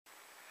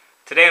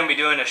Today I'm going to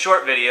be doing a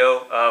short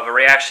video of a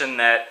reaction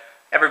that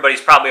everybody's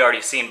probably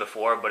already seen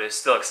before, but is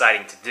still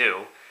exciting to do,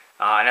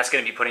 and that's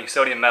going to be putting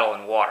sodium metal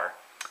in water.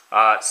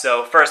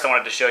 So first I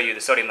wanted to show you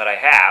the sodium that I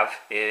have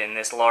in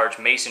this large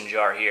mason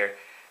jar here.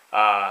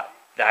 I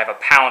have a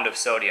pound of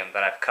sodium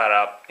that I've cut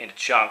up into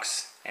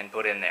chunks and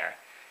put in there.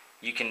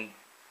 You can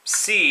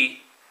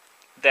see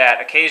that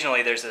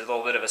occasionally there's a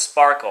little bit of a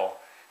sparkle.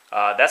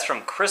 That's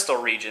from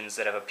crystal regions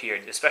that have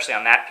appeared, especially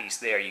on that piece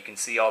there. You can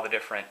see all the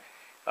different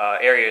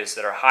areas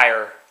that are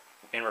higher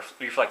in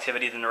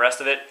reflectivity than the rest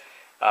of it.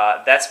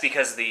 That's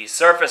because the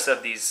surface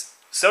of these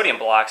sodium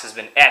blocks has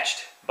been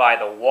etched by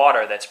the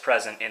water that's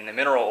present in the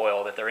mineral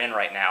oil that they're in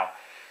right now.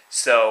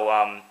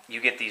 So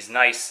you get these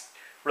nice,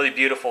 really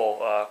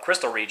beautiful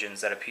crystal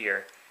regions that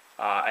appear.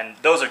 And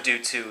those are due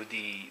to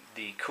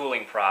the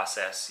cooling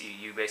process.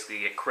 You basically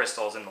get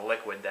crystals in the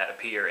liquid that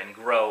appear and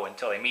grow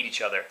until they meet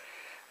each other.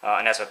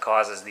 And that's what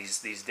causes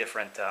these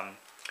different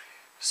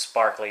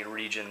sparkly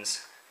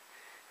regions.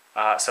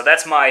 So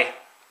that's my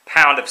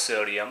pound of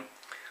sodium.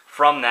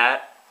 From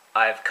that,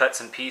 I've cut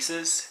some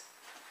pieces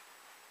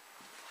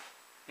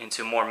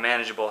into more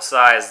manageable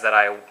size that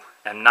I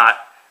am not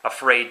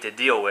afraid to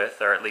deal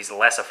with, or at least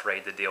less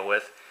afraid to deal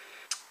with.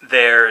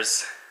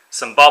 There's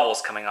some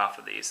bubbles coming off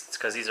of these. It's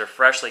because these are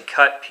freshly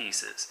cut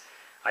pieces.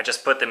 I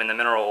just put them in the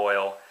mineral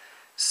oil,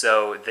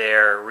 so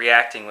they're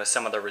reacting with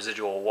some of the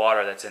residual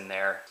water that's in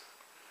there.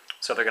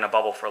 So they're going to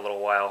bubble for a little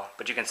while.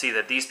 But you can see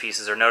that these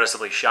pieces are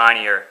noticeably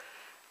shinier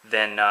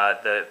than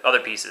the other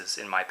pieces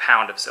in my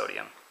pound of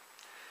sodium.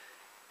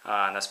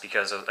 And that's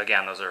because,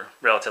 again, those are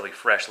relatively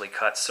freshly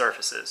cut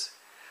surfaces.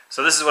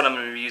 So this is what I'm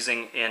going to be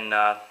using in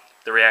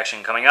the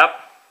reaction coming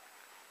up.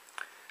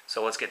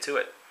 So let's get to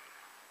it.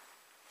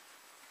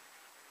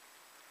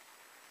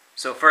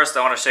 So first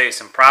I want to show you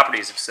some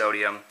properties of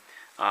sodium,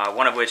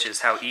 one of which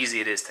is how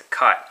easy it is to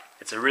cut.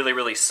 It's a really,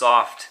 really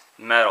soft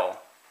metal,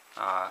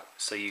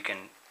 so you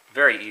can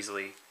very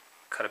easily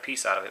cut a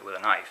piece out of it with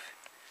a knife.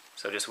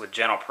 So just with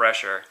gentle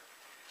pressure, it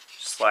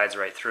slides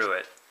right through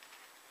it.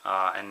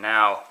 And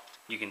now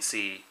you can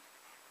see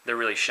the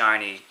really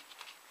shiny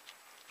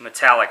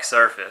metallic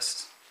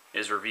surface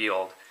is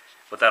revealed,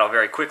 but that'll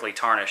very quickly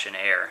tarnish in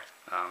air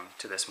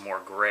to this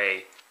more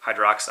gray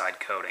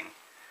hydroxide coating.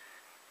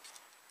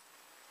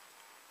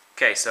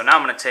 Okay, so now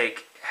I'm going to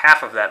take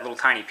half of that little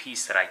tiny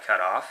piece that I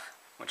cut off,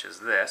 which is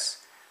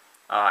this,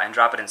 and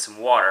drop it in some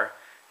water,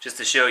 just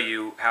to show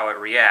you how it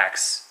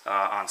reacts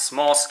on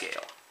small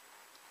scale.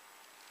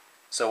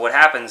 So what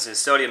happens is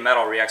sodium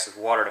metal reacts with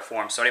water to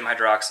form sodium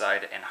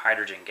hydroxide and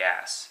hydrogen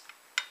gas.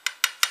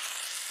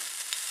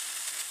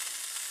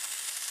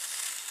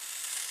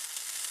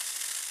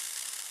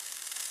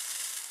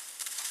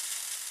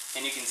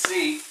 And you can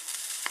see,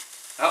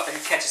 oh,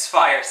 it catches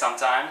fire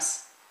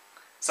sometimes.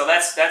 So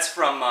that's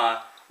from,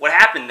 what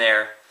happened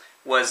there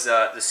was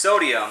the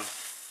sodium,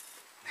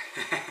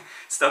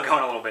 still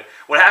going a little bit.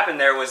 What happened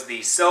there was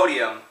the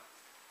sodium,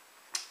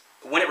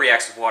 when it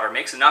reacts with water,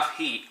 makes enough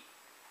heat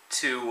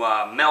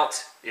to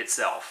melt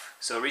itself.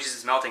 So it reaches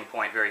its melting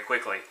point very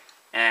quickly.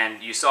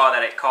 And you saw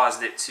that it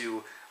caused it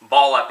to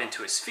ball up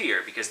into a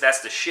sphere, because that's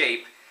the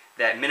shape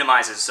that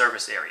minimizes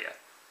surface area.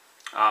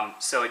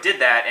 So it did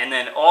that, and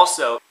then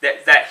also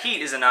that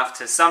heat is enough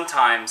to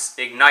sometimes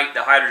ignite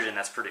the hydrogen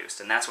that's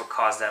produced, and that's what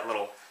caused that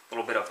little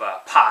bit of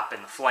a pop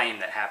in the flame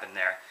that happened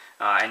there.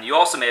 And you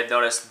also may have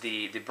noticed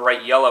the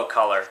bright yellow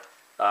color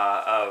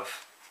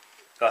of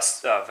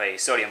a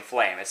sodium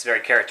flame. It's very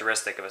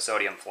characteristic of a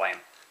sodium flame.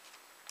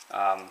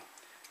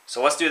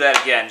 So let's do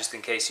that again, just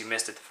in case you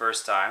missed it the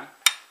first time.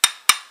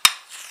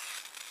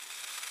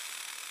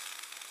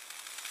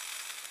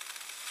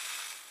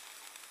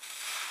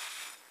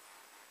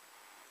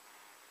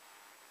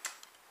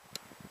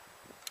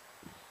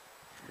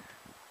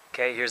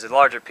 Okay, here's a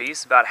larger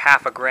piece, about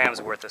half a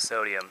gram's worth of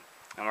sodium.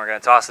 And we're going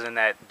to toss it in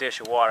that dish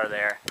of water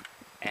there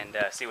and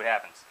see what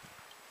happens.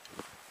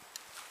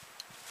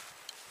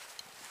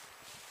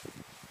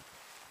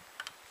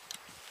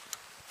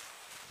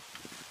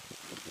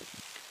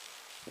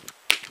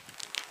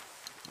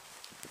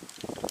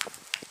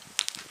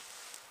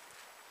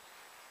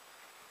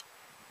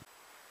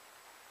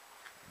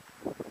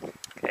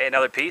 Okay,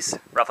 another piece,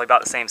 roughly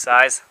about the same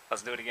size.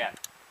 Let's do it again.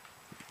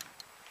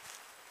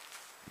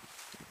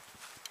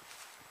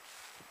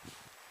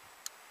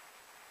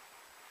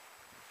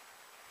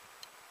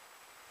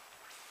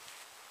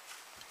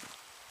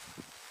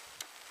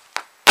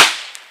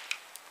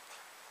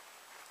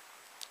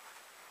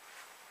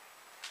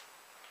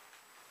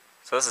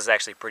 So this is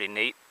actually pretty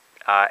neat.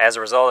 As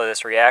a result of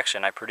this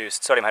reaction, I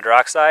produced sodium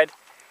hydroxide,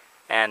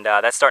 and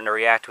that's starting to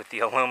react with the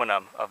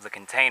aluminum of the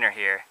container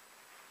here.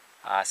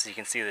 So you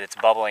can see that it's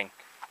bubbling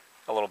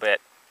a little bit.